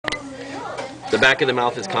The back of the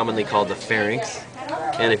mouth is commonly called the pharynx.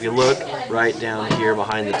 And if you look right down here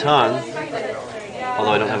behind the tongue,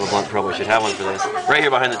 although I don't have a blunt, probably should have one for this. Right here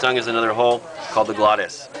behind the tongue is another hole called the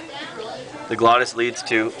glottis. The glottis leads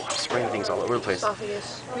to, I'm spraying things all over the place.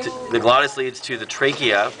 Esophagus. The glottis leads to the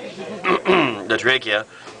trachea, the trachea,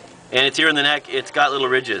 and it's here in the neck. It's got little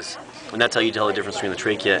ridges, and that's how you tell the difference between the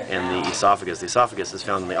trachea and the esophagus. The esophagus is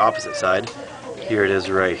found on the opposite side. Here it is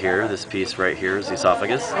right here. This piece right here is the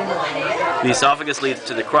esophagus. The esophagus leads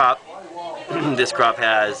to the crop. This crop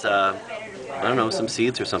has, I don't know, some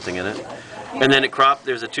seeds or something in it. And then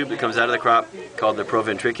there's a tube that comes out of the crop called the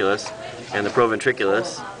proventriculus, and the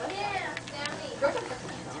proventriculus,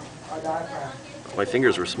 my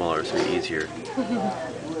fingers were smaller, so it'd be easier.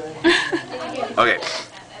 Okay,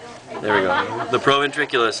 there we go. The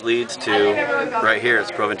proventriculus leads to, right here,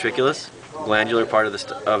 it's proventriculus, glandular part of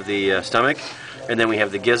the stomach, and then we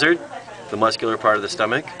have the gizzard, the muscular part of the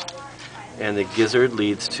stomach, and the gizzard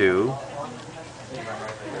leads to,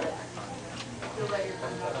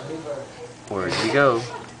 where did he go?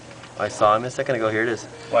 I saw him a second ago. Here it is.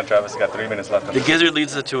 Come on, Travis. You got 3 minutes left. The gizzard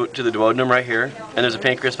leads to the duodenum right here, and there's a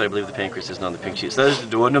pancreas, but I believe the pancreas isn't on the pink sheet. So there's the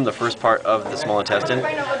duodenum, the first part of the small intestine.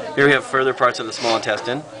 Here we have further parts of the small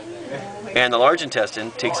intestine, and the large intestine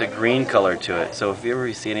takes a green color to it. So if you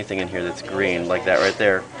ever see anything in here that's green, like that right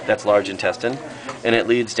there, that's large intestine, and it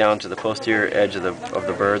leads down to the posterior edge of the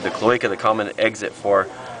bird, the cloaca, the common exit for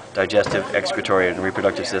digestive, excretory, and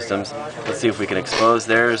reproductive systems. Let's see if we can expose.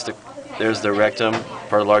 There's the rectum,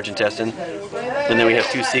 part of the large intestine. And then we have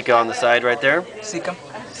two ceca on the side right there. Cecum.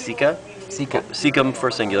 Ceca? Ceca. Cecum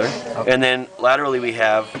for singular. Okay. And then laterally we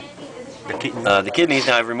have the kidneys.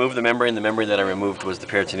 Now I've removed the membrane. The membrane that I removed was the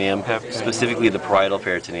peritoneum, specifically the parietal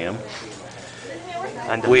peritoneum.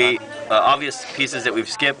 And obvious pieces that we've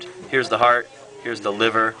skipped. Here's the heart. Here's the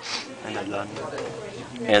liver. And the lung.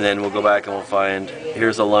 And then we'll go back and we'll find,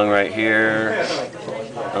 here's the lung right here.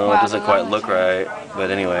 Oh, it doesn't quite look right,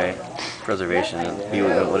 but anyway, preservation, be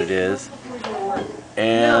what it is.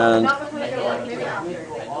 And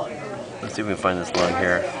let's see if we can find this lung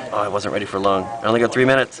here. Oh, I wasn't ready for lung. I only got 3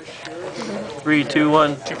 minutes. 3, 2,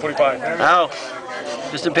 1. 2:45. Ow!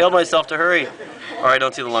 Just impaled myself to hurry. All right, I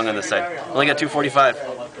don't see the lung on this side. Only got 2:45.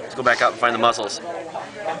 Let's go back out and find the muscles.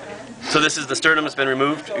 So this is the sternum that's been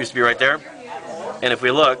removed. It used to be right there. And if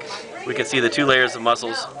we look, we can see the 2 layers of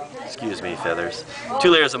muscles. Excuse me, feathers.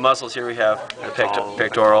 2 layers of muscles. Here we have the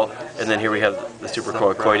pectoral, and then here we have the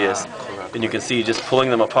supracoracoideus. And you can see just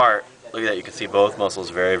pulling them apart. Look at that. You can see both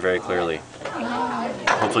muscles very, very clearly.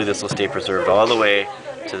 Hopefully this will stay preserved all the way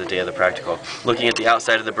to the day of the practical. Looking at the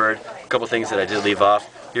outside of the bird, a couple things that I did leave off.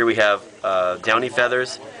 Here we have downy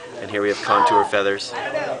feathers, and here we have contour feathers.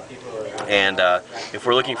 And if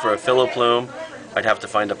we're looking for a phyloplume, I'd have to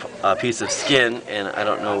find a piece of skin, and I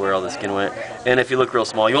don't know where all the skin went. And if you look real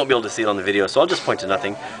small, you won't be able to see it on the video, so I'll just point to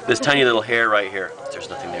nothing. This tiny little hair right here. There's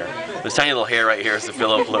nothing there. This tiny little hair right here is the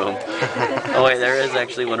phyloplume. Oh wait, there is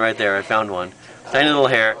actually one right there. I found one. Tiny little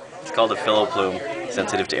hair. It's called a phyloplume,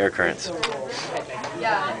 sensitive to air currents.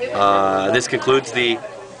 This concludes the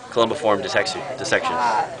columbiform dissection.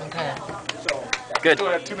 Good.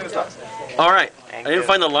 2 minutes left. All right. I didn't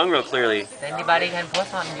find the lung real clearly. Anybody can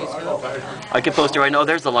post on YouTube. I can post it right now. Oh,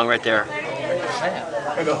 there's the lung right there.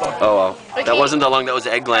 Oh, well. That wasn't the lung. That was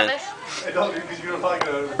the egg gland.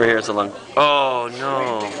 Right here is the lung. Oh,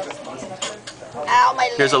 no. Ow, my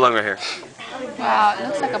leg. Here's the lung right here. Wow, it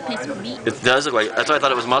looks like a piece of meat. It does look like, that's why I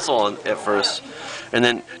thought it was muscle at first. And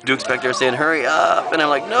then Duke's back there saying, hurry up. And I'm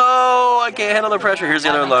like, no, I can't handle the pressure. Here's the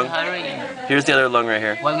other lung. Here's the other lung right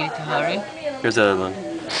here. Why we need to hurry? Here's the other lung.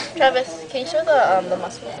 Travis, can you show the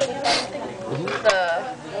muscle thing?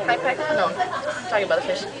 The hypax? No, I'm talking about the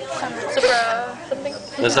fish. Supra something?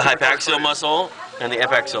 There's the hypaxial muscle and the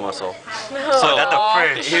epaxial muscle. No. So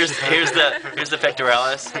here's the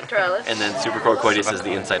pectoralis. Pectoralis. And then supracoracoideus is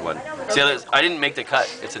the inside one. See, I didn't make the cut.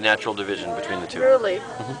 It's a natural division between the two. Really?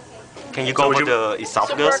 Can you go over the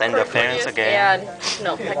esophagus and the pharynx again? And,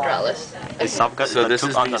 no, pectoralis. Esophagus. So this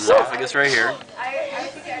is the esophagus right here.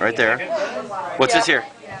 Right there. What's this here?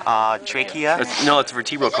 Trachea. No, it's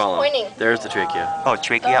vertebral column. pointing. There's the trachea. Oh,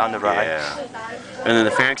 trachea on the right. Yeah. And then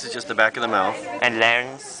the pharynx is just the back of the mouth. And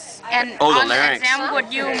larynx. And Oh, the on larynx. the exam,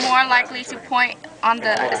 would you more likely to point on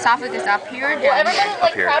the esophagus up here? Well, everybody was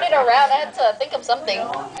like here. crowded around. I had to think of something.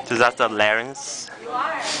 So that's the larynx.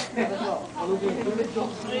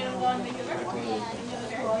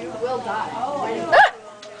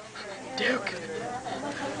 Duke.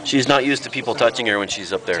 She's not used to people touching her when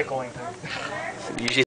she's up there. Usually